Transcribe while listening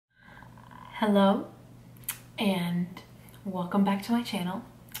Hello and welcome back to my channel.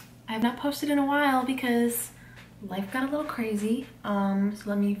 I have not posted in a while because life got a little crazy, so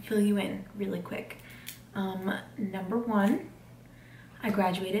let me fill you in really quick. Number one, I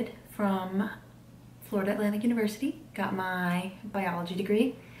graduated from Florida Atlantic University, got my biology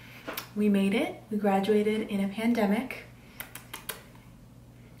degree. We made it. We graduated in a pandemic.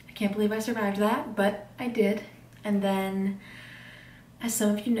 I can't believe I survived that, but I did. And then, as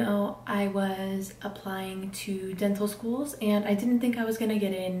some of you know, I was applying to dental schools and I didn't think I was gonna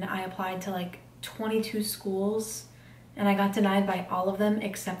get in. I applied to like 22 schools and I got denied by all of them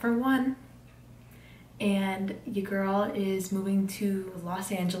except for one. And your girl is moving to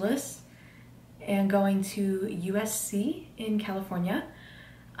Los Angeles and going to USC in California.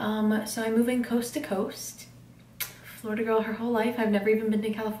 So I'm moving coast to coast. Florida girl her whole life. I've never even been to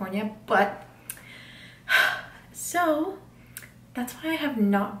California, but so that's why I have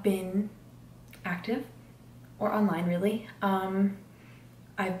not been active or online really.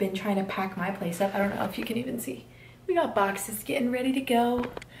 I've been trying to pack my place up. I don't know if you can even see. We got boxes getting ready to go.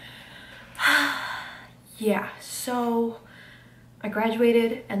 Yeah, so I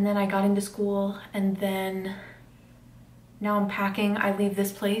graduated and then I got into school and then now I'm packing. I leave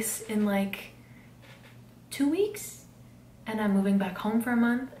this place in like 2 weeks and I'm moving back home for a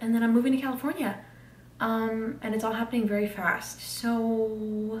month and then I'm moving to California. And it's all happening very fast.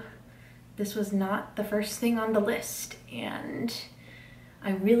 So this was not the first thing on the list and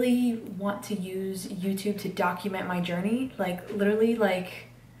I really want to use YouTube to document my journey. Like literally like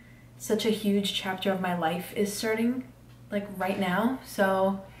such a huge chapter of my life is starting like right now.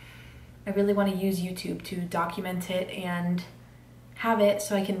 So I really want to use YouTube to document it and have it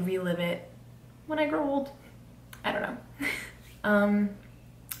so I can relive it when I grow old. I don't know.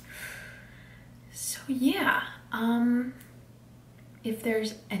 So yeah, if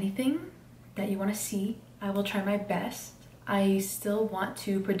there's anything that you want to see, I will try my best. I still want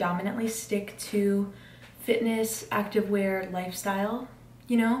to predominantly stick to fitness, activewear, lifestyle,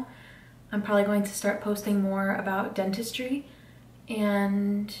 you know? I'm probably going to start posting more about dentistry,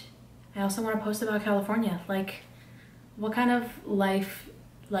 and I also want to post about California. Like, what kind of life,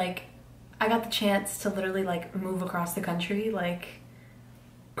 like, I got the chance to literally like move across the country, like,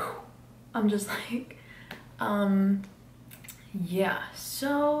 I'm just like, yeah,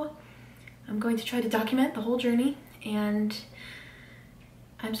 so I'm going to try to document the whole journey, and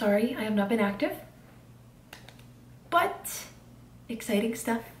I'm sorry I have not been active, but exciting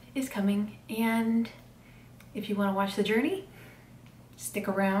stuff is coming, and if you want to watch the journey, stick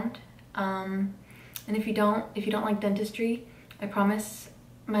around. And if you don't like dentistry, I promise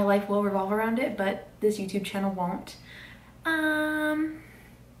my life will revolve around it, but this YouTube channel won't.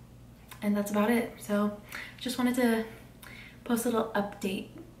 And that's about it. So just wanted to post a little update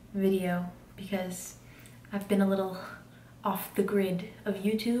video because I've been a little off the grid of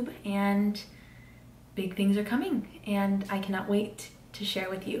YouTube and big things are coming and I cannot wait to share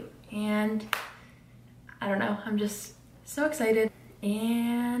with you. And I don't know, I'm just so excited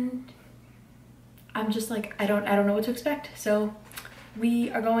and I'm just like, I don't know what to expect. So we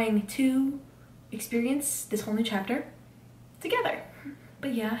are going to experience this whole new chapter together.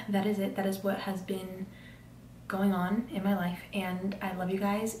 But yeah, that is it. That is what has been going on in my life, and I love you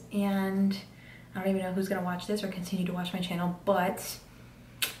guys, and I don't even know who's gonna watch this or continue to watch my channel, but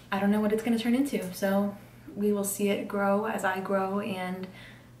I don't know what it's gonna turn into. So we will see it grow as I grow and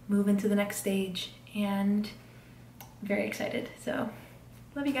move into the next stage, and I'm very excited. So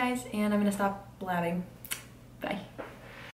love you guys, and I'm gonna stop blabbing. Bye.